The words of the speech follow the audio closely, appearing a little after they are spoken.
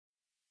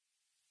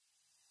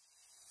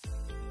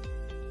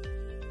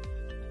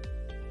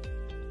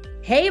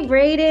Hey,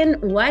 Brayden,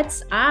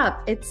 what's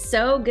up? It's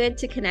so good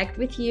to connect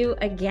with you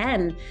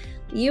again.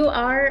 You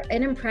are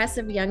an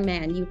impressive young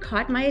man. You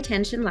caught my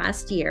attention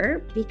last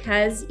year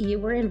because you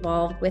were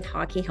involved with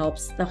Hockey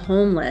Helps the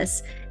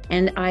Homeless.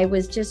 And I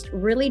was just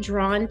really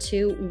drawn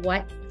to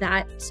what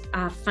that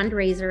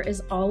fundraiser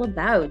is all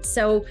about.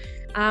 So,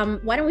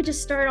 why don't we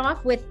just start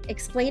off with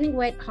explaining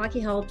what Hockey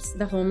Helps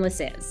the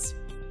Homeless is?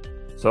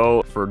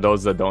 So for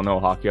those that don't know,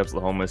 Hockey Helps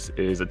the Homeless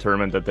is a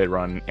tournament that they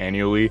run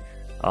annually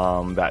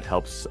that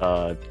helps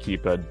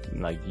keep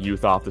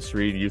youth off the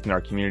street, youth in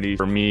our community.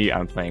 For me,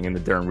 I'm playing in the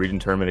Durham Region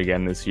tournament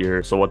again this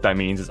year. So what that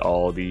means is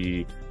all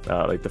the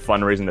the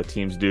fundraising that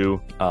teams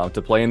do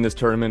to play in this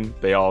tournament,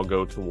 they all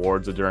go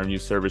towards the Durham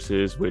Youth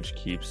Services, which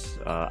keeps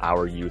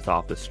our youth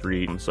off the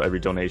street. So every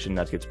donation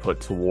that gets put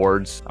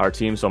towards our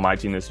team. So my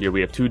team this year,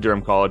 we have two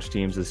Durham College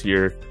teams this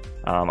year.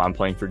 I'm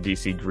playing for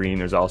DC Green.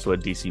 There's also a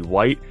DC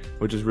White,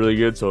 which is really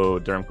good. So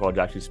Durham College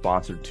actually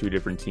sponsored two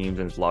different teams,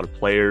 and there's a lot of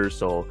players.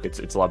 So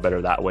it's a lot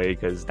better that way,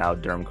 because now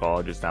Durham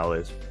College is now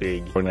this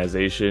big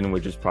organization,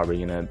 which is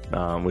probably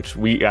which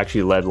we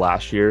actually led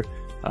last year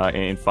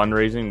in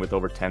fundraising with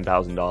over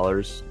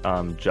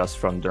 $10,000 just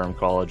from Durham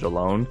College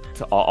alone.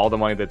 So all the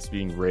money that's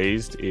being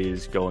raised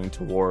is going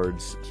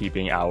towards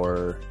keeping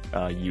our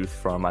youth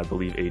from, I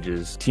believe,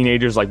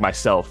 teenagers like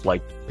myself,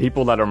 like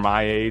people that are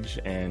my age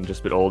and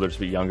just a bit older, just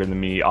a bit younger than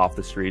me, off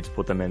the streets,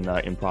 put them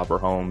in proper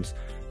homes,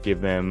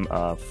 give them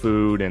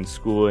food and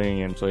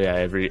schooling. And so yeah,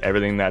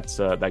 everything that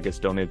gets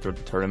donated through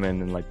the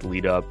tournament and like the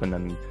lead up and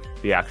then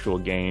the actual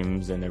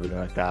games and everything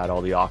like that,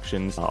 all the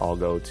auctions, all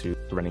go to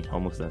preventing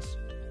homelessness.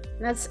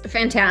 That's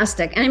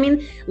fantastic. And I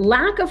mean,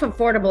 lack of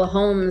affordable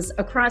homes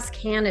across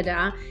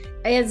Canada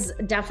is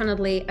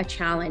definitely a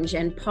challenge.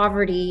 And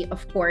poverty,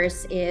 of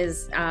course,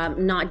 is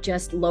not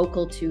just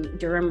local to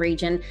Durham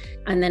region.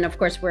 And then, of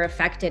course, we're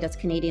affected as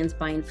Canadians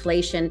by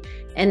inflation.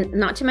 And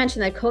not to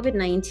mention that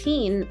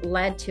COVID-19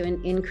 led to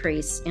an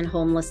increase in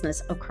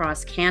homelessness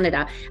across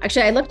Canada.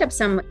 Actually, I looked up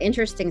some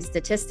interesting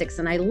statistics,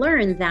 and I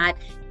learned that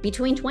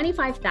between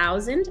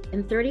 25,000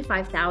 and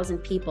 35,000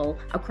 people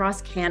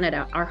across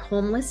Canada are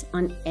homeless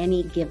on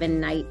any given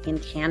night in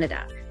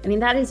Canada. I mean,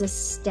 that is a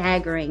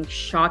staggering,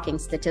 shocking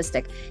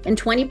statistic.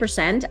 And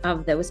 20%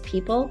 of those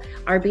people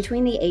are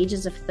between the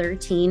ages of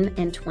 13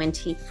 and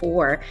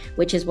 24,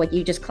 which is what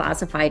you just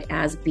classified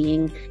as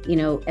being,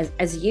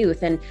 as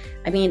youth. And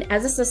I mean,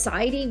 as a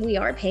society, we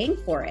are paying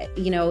for it.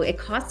 It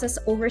costs us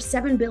over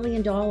 $7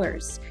 billion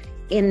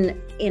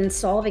in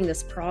solving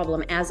this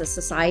problem as a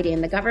society.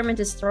 And the government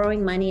is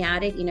throwing money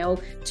at it,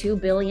 $2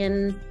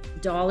 billion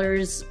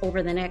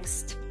over the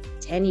next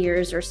 10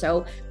 years or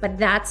so, but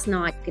that's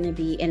not going to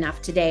be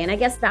enough today. And I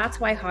guess that's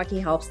why Hockey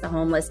Helps the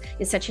Homeless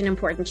is such an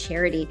important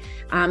charity.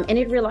 And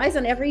it relies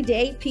on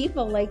everyday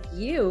people like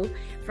you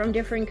from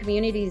different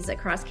communities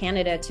across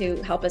Canada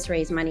to help us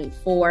raise money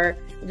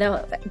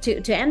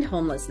to end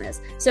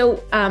homelessness.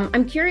 So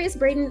I'm curious,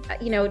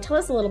 Brayden, tell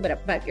us a little bit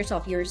about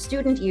yourself. You're a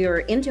student, you're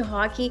into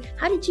hockey.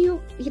 How did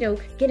you,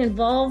 get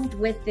involved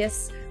with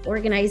this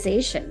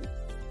organization?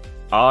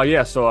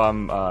 Yeah, so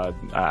I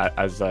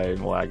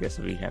guess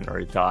if you can't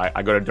already tell,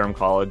 I go to Durham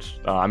College.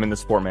 I'm in the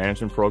sport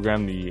management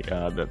program, the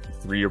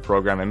 3-year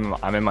program.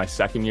 I'm in my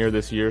second year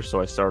this year,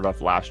 so I started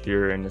off last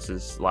year, and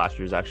last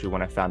year's actually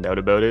when I found out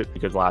about it,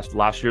 because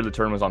last year the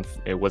term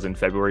was in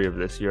February of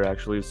this year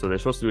actually, so they're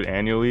supposed to do it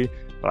annually,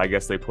 but I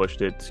guess they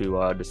pushed it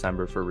to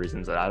December for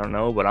reasons that I don't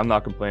know, but I'm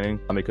not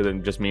complaining because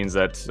it just means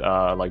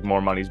that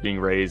more money's being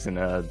raised in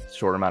a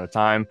short amount of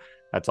time.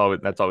 That's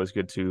always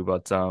good too,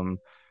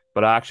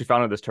 But I actually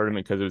found out this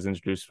tournament because it was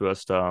introduced to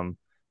us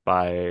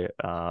by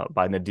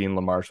Nadine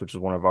Lamarche, which is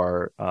one of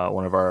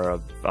our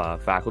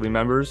faculty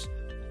members.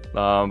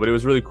 But it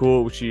was really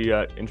cool. She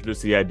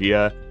introduced the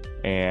idea,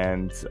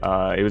 and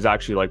it was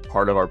actually like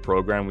part of our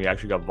program. We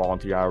actually got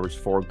volunteer hours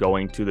for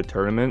going to the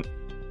tournament,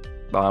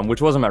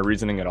 which wasn't my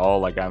reasoning at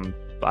all.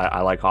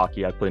 I like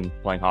hockey. I've been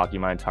playing hockey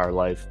my entire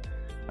life,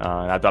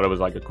 and I thought it was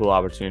like a cool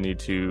opportunity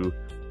to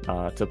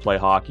play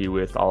hockey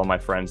with all of my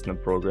friends in the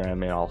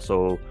program, and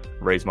also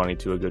raise money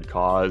to a good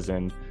cause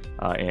and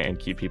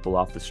keep people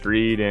off the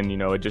street. And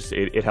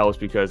it helps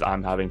because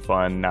I'm having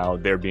fun now.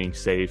 They're being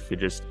safe.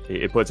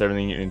 It puts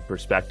everything in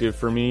perspective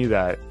for me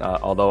that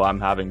although I'm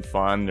having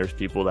fun, there's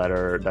people that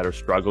are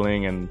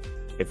struggling, and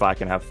if I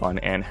can have fun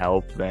and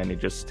help, then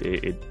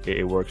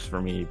it works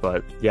for me.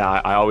 But yeah,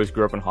 I always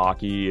grew up in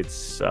hockey.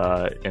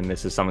 And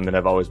this is something that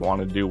I've always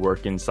wanted to do,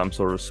 work in some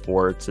sort of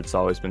sports. It's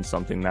always been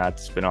something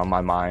that's been on my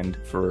mind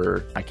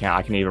I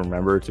can even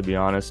remember, to be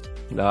honest.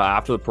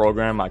 After the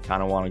program, I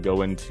kind of want to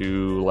go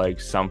into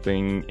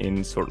something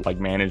in sort of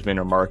management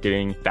or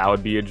marketing. That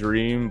would be a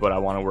dream, but I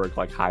want to work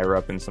higher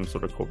up in some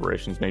sort of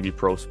corporations, maybe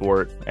pro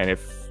sport. And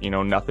if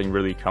nothing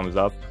really comes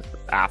up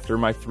after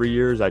my 3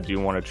 years, I do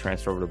want to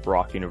transfer over to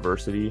Brock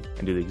University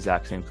and do the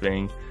exact same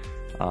thing.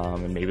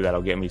 And maybe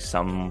that'll get me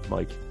some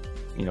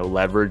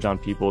leverage on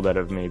people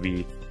that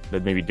maybe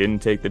didn't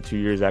take the 2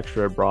 years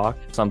extra at Brock.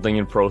 Something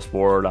in pro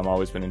sport. I've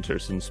always been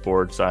interested in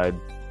sports. I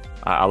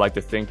like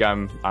to think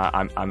I'm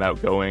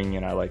outgoing,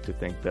 and I like to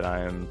think that I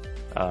am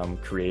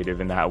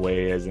creative in that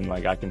way, as in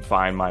like I can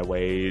find my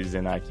ways,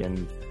 and I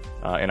can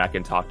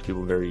talk to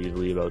people very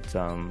easily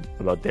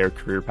about their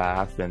career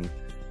path, and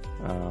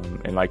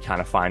like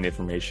kind of find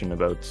information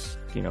about,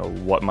 you know,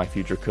 what my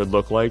future could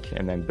look like,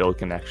 and then build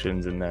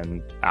connections. And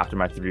then after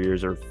my 3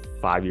 years or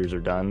 5 years are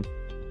done,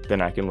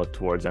 then I can look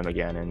towards them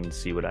again and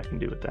see what I can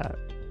do with that.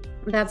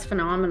 That's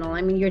phenomenal.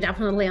 I mean, you're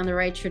definitely on the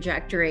right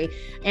trajectory.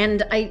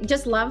 And I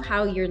just love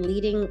how you're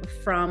leading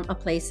from a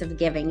place of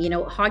giving. You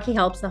know, Hockey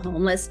Helps the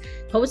Homeless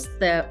hosts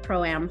the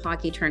Pro-Am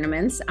hockey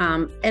tournaments.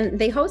 And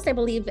they host, I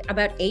believe,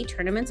 about 8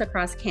 tournaments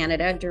across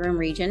Canada. Durham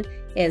region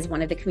is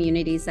one of the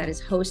communities that is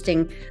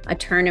hosting a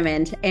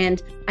tournament.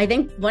 And I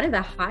think one of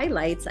the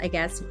highlights, I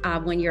guess,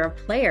 when you're a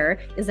player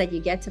is that you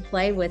get to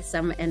play with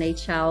some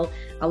NHL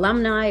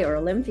alumni or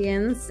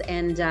Olympians.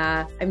 And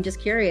I'm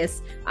just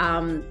curious,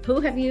 who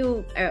have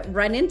you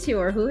run into,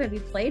 or who have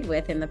you played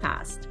with in the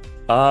past?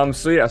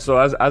 So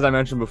as I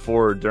mentioned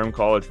before, Durham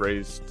College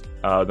raised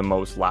the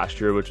most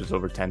last year, which was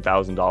over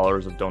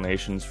 $10,000 of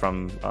donations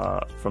from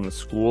the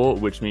school,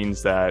 which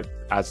means that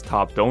as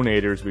top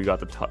donators, we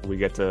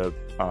get to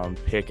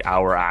pick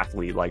our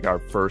athlete, like our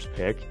first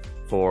pick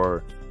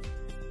for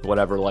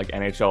whatever like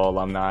NHL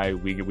alumni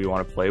we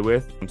want to play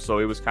with. So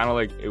it was kind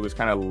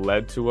of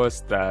led to us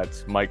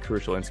that Mike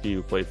Krushelinski,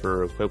 who played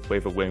with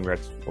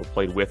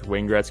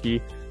Wayne Gretzky.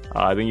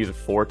 I think he's a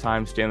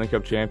 4-time Stanley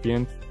Cup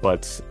champion,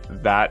 but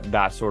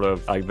that sort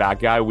of like that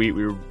guy we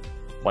were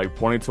like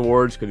pointing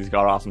towards, because he's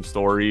got awesome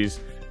stories,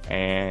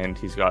 and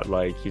he's got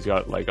like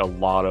a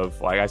lot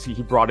of, like, I see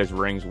he brought his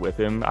rings with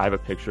him. I have a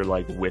picture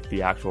like with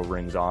the actual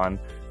rings on,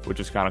 which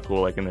is kind of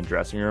cool, like in the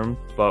dressing room.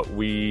 But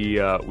we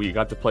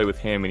got to play with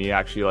him, and he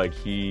actually like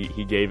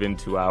he gave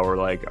into our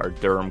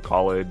Durham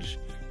College,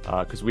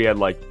 because we had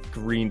like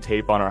green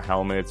tape on our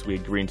helmets, we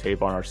had green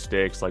tape on our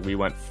sticks, like we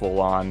went full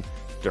on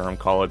Durham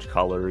College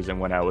colors and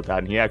went out with that.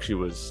 And he actually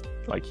was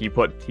like, he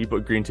put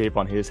green tape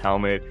on his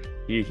helmet.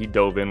 He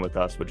dove in with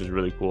us, which is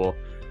really cool.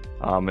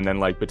 And then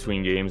like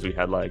between games, we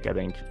had like, I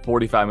think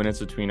 45 minutes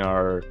between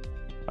our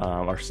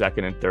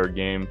second and third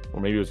game, or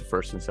maybe it was the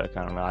first and second.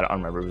 I don't know. I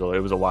don't remember.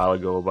 It was a while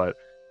ago, but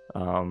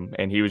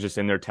and he was just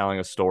in there telling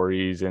us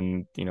stories,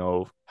 and you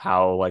know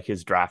how like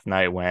his draft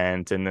night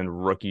went, and then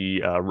rookie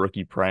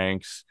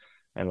pranks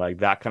and like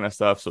that kind of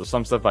stuff. So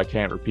some stuff I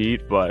can't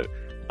repeat, but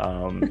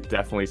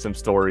definitely some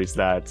stories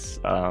that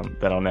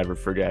I'll never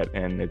forget.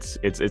 And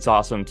it's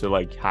awesome to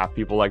like have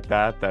people like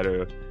that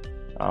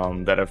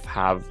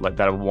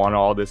have won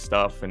all this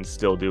stuff and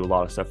still do a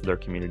lot of stuff for their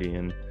community,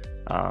 and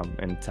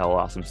tell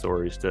awesome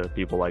stories to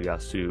people like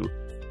us who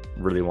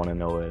really want to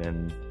know it,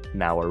 and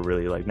now we're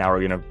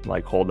gonna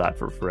like hold that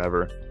for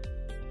forever.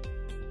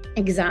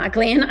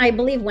 Exactly. And I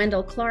believe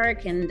Wendell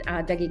Clark and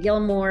Dougie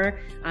Gilmore,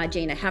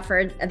 Jana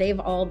Hefford,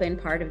 they've all been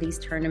part of these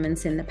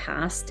tournaments in the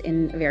past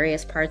in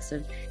various parts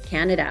of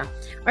Canada.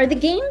 Are the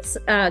games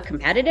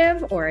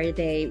competitive, or are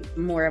they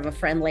more of a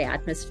friendly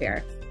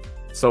atmosphere?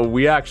 So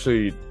we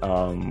actually,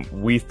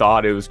 we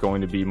thought it was going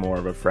to be more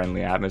of a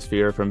friendly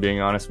atmosphere, if I'm being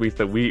honest. We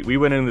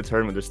went into the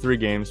tournament, there's 3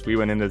 games. We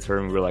went into the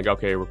tournament, we were like,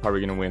 okay, we're probably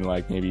going to win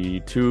like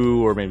maybe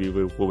 2, or maybe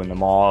we'll win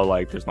them all.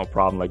 Like, there's no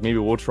problem. Like, maybe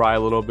we'll try a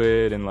little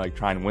bit and like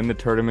try and win the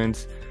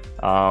tournament.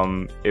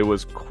 It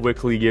was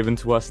quickly given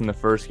to us in the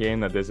first game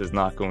that this is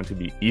not going to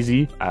be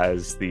easy,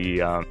 as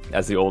the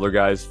older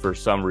guys, for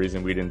some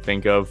reason we didn't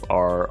think of,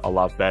 are a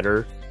lot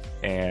better.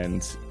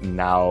 And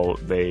now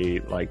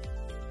they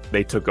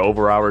took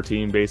over our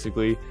team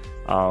basically.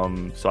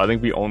 So I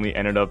think we only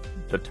ended up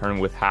the turn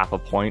with half a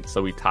point,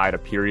 so we tied a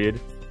period,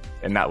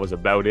 and that was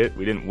about it.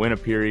 We didn't win a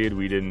period,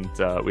 we didn't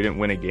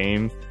win a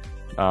game,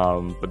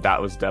 but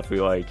that was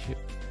definitely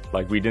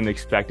like we didn't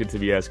expect it to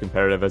be as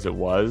competitive as it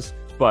was.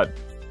 But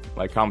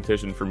like,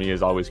 competition for me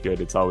is always good.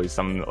 It's always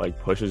something that like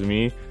pushes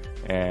me,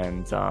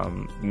 and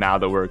now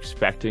that we're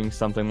expecting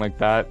something like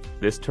that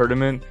this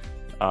tournament,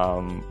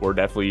 we're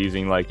definitely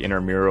using like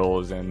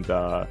intramurals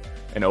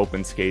and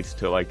open skates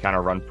to like kind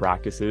of run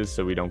practices,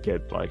 so we don't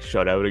get like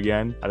shut out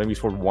again. I think we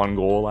scored 1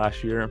 goal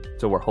last year,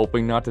 so we're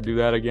hoping not to do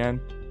that again.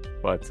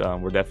 But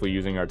we're definitely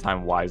using our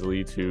time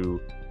wisely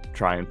to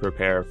try and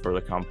prepare for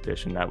the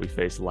competition that we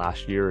faced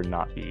last year and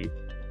not be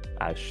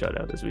as shut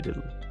out as we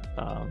did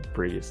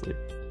previously.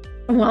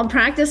 Well,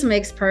 practice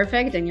makes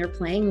perfect, and you're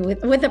playing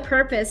with a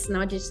purpose,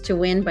 not just to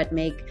win, but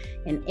make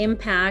an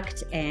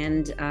impact.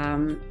 And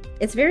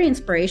it's very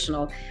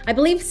inspirational. I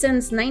believe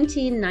since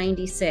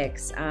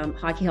 1996,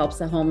 Hockey Helps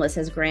the Homeless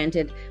has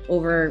granted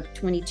over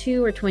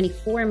 $22 or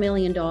 $24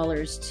 million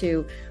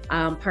to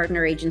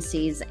partner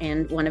agencies,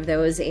 and one of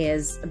those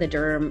is the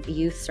Durham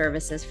Youth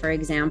Services, for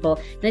example.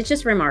 And it's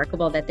just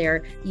remarkable that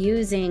they're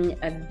using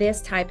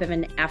this type of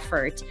an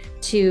effort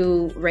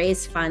to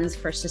raise funds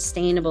for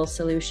sustainable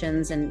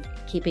solutions and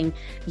keeping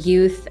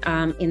youth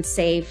in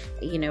safe,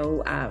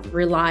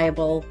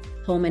 reliable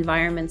home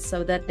environments,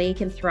 so that they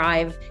can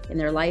thrive in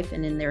their life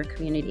and in their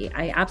community.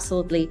 I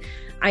absolutely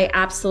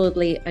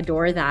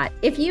adore that.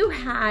 If you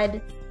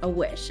had a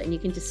wish, and you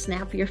can just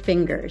snap your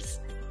fingers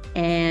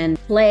and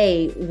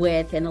play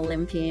with an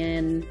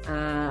Olympian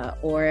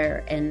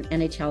or an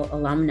NHL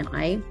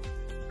alumni,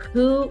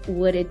 who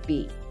would it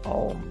be?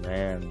 Oh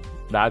man,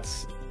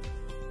 that's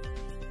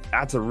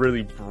a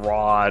really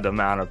broad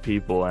amount of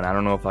people, and I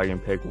don't know if I can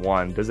pick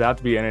one. Does it have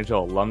to be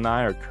NHL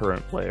alumni or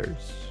current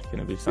players? Can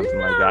it be something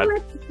like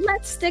that?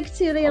 Let's stick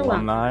to the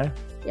alumni.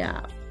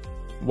 Yeah.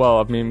 Well,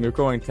 I mean, we're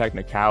going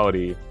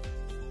technicality.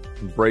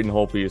 Brayden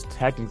Holtby is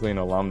technically an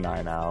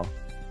alumni now.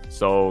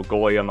 So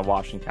goalie on the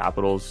Washington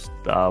Capitals,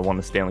 won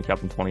the Stanley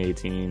Cup in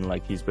 2018.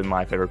 Like, he's been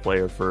my favorite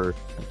player for,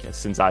 I guess,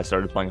 since I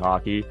started playing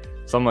hockey.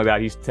 Something like that.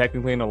 He's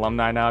technically an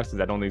alumni now because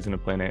I don't think he's going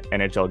to play an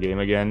NHL game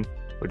again,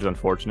 which is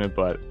unfortunate.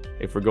 But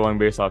if we're going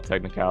based off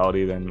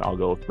technicality, then I'll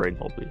go with Brayden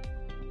Holtby.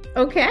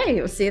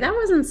 Okay, see, that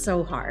wasn't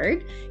so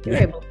hard. You're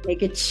able to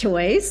make a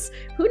choice.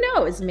 Who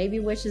knows? Maybe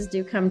wishes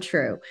do come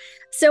true.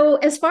 So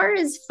as far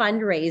as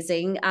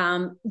fundraising,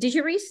 did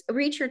you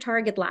reach your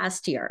target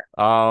last year?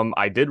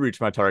 I did reach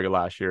my target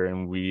last year,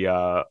 and we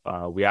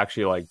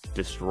actually like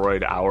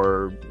destroyed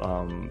our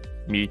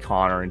me,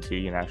 Connor, and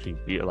Tegan actually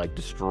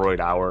destroyed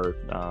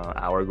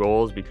our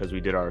goals because we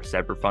did our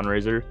separate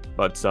fundraiser.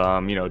 But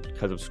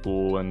because of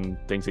school and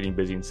things getting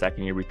busy in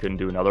second year, we couldn't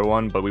do another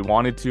one. But we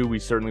wanted to. We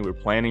certainly were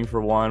planning for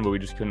one, but we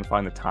just couldn't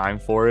find the time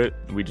for it.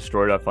 We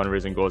destroyed our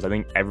fundraising goals. I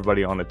think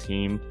everybody on the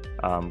team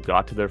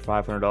got to their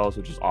 $500,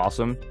 which is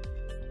awesome,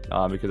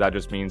 because that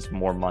just means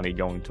more money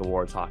going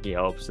towards Hockey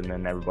Helps. And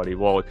then everybody,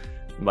 well,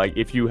 like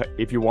if you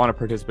want to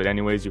participate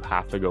anyways, you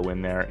have to go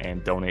in there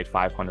and donate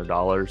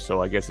 $500.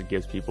 So I guess it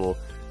gives people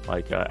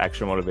like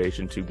extra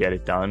motivation to get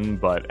it done.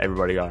 But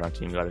everybody on our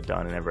team got it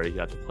done, and everybody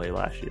got to play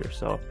last year.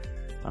 So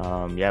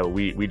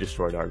we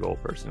destroyed our goal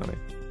personally.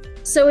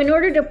 So in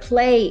order to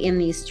play in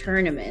these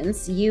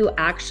tournaments, you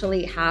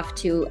actually have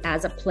to,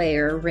 as a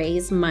player,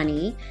 raise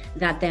money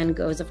that then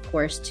goes, of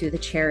course, to the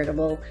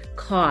charitable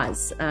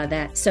cause.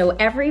 So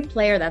every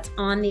player that's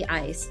on the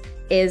ice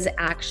is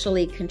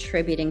actually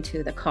contributing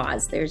to the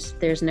cause.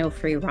 There's no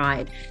free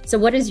ride. So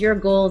what is your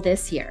goal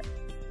this year?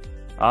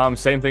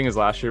 Same thing as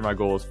last year. My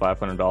goal is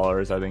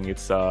 $500. I think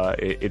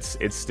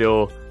it's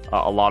still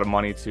a lot of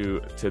money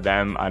to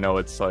them. I know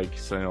it's like,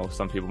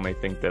 some people may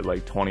think that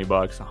like $20,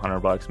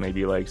 $100 may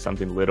be like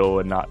something little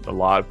and not a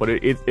lot, but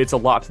it's a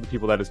lot to the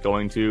people that it's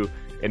going to.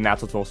 And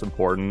that's what's most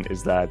important,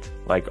 is that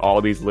like all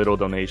these little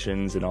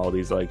donations and all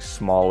these like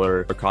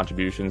smaller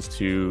contributions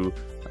to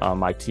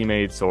my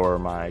teammates or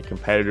my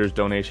competitors'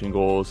 donation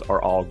goals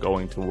are all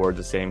going towards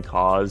the same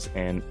cause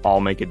and all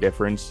make a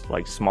difference.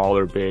 Like small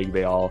or big,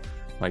 they all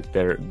like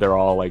they're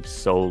all like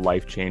so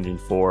life-changing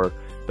for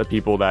the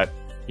people that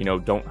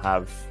don't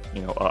have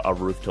a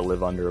roof to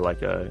live under,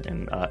 like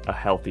a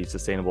healthy,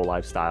 sustainable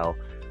lifestyle,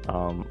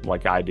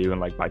 like I do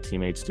and like my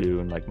teammates do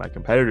and like my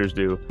competitors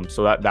do.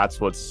 So that's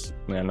what's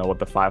what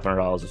the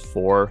 $500 is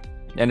for,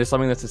 and it's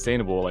something that's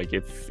sustainable. Like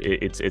if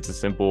it's a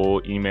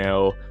simple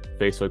email,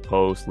 Facebook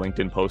post,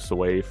 LinkedIn posts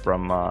away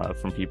from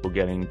people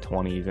getting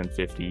 20s and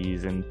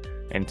 50s and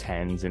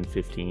 10s and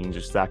 15s,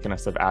 just that kind of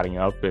stuff adding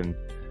up. And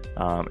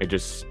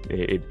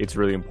it's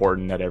really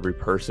important that every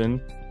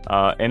person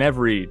and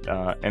every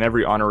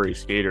honorary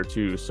skater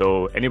too.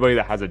 So anybody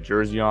that has a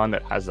jersey on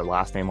that has the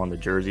last name on the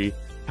jersey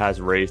has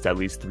raised at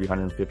least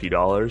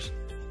 $350.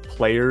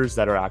 Players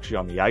that are actually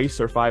on the ice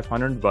are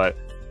 $500, but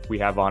we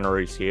have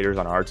honorary skaters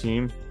on our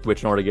team,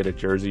 which in order to get a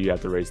jersey, you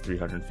have to raise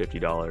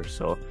 $350.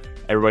 So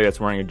everybody that's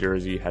wearing a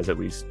jersey has at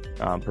least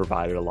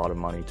provided a lot of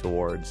money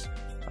towards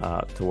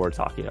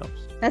Hockey Helps.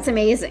 That's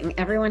amazing.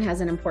 Everyone has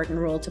an important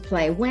role to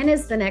play. When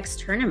is the next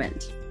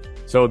tournament?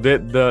 So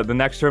the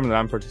next tournament that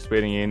I'm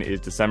participating in is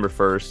December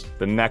 1st,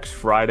 the next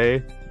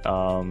Friday.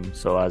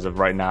 So as of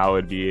right now,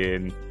 it'd be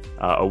in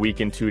a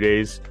week and 2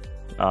 days,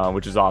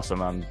 which is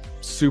awesome. I'm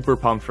super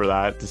pumped for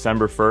that.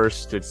 December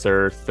 1st, it's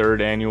their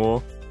third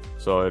annual,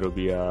 so it'll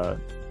be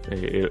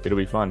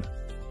fun.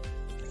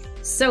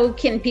 So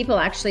can people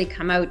actually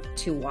come out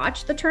to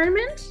watch the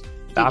tournament?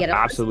 Do you get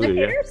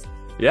absolutely,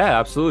 yeah,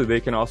 absolutely.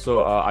 They can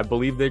also, I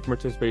believe they can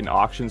participate in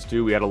auctions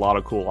too. We had a lot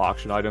of cool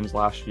auction items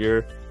last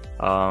year.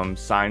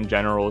 Signed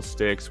general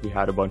sticks. We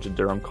had a bunch of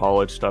Durham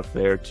College stuff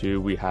there too.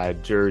 We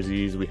had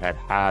jerseys, we had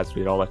hats,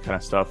 we had all that kind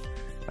of stuff.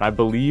 And I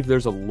believe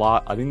there's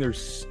I think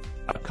there's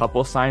a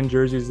couple signed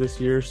jerseys this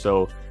year.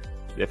 So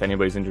if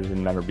anybody's interested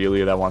in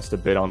memorabilia that wants to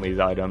bid on these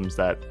items,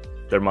 that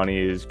their money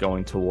is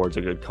going towards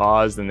a good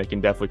cause, then they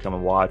can definitely come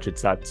and watch.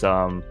 It's at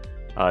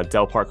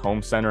Del Park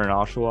Home Center in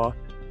Oshawa.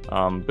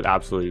 But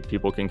absolutely,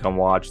 people can come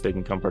watch, they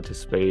can come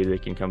participate, they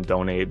can come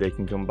donate, they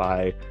can come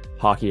buy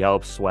Hockey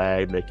Helps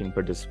swag, they can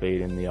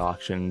participate in the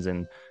auctions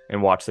and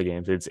watch the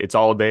games. It's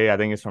all day. I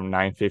think it's from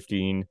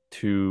 9:15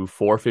 to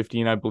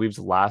 4:15, I believe is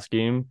the last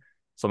game,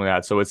 something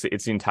like that. So it's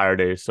the entire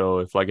day. So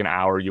if like an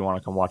hour you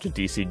want to come watch a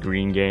DC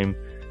Green game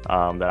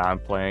that I'm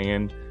playing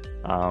in,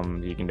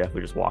 you can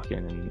definitely just walk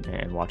in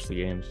and watch the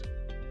games.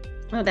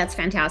 Oh, that's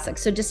fantastic.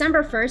 So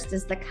December 1st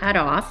is the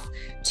cutoff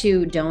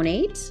to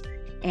donate.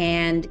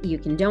 and you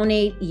can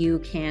donate, you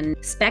can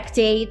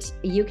spectate,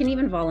 you can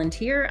even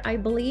volunteer, I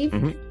believe.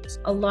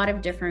 A lot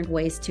of different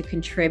ways to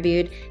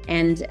contribute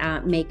and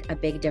make a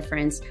big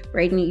difference.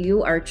 Brayden,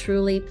 you are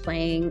truly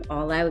playing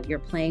all out. You're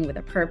playing with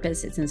a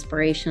purpose. It's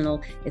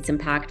inspirational. It's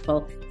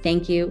impactful.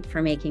 Thank you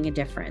for making a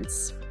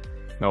difference.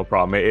 No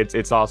problem.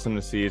 It's awesome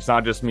to see. It's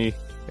not just me.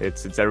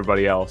 It's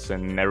everybody else,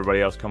 and everybody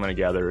else coming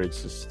together.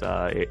 It's just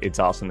it's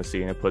awesome to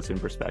see, and it puts in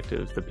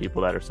perspective the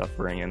people that are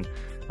suffering. And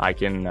I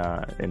can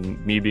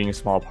and me being a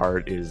small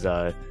part is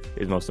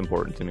most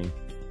important to me.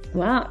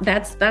 Well,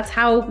 that's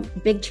how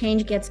big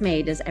change gets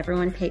made, is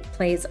everyone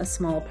plays a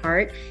small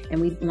part,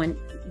 and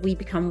we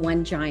become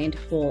one giant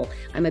whole.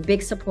 I'm a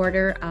big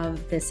supporter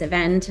of this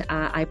event.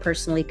 I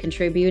personally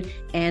contribute,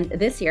 and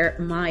this year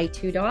my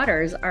 2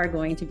 daughters are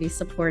going to be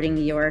supporting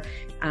your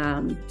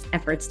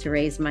efforts to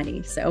raise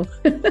money. So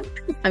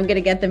I'm going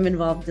to get them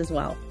involved as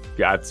well.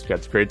 Yeah,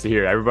 that's great to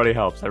hear. Everybody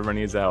helps.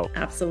 Everybody needs help.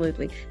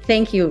 Absolutely.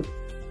 Thank you.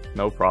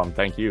 No problem.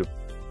 Thank you.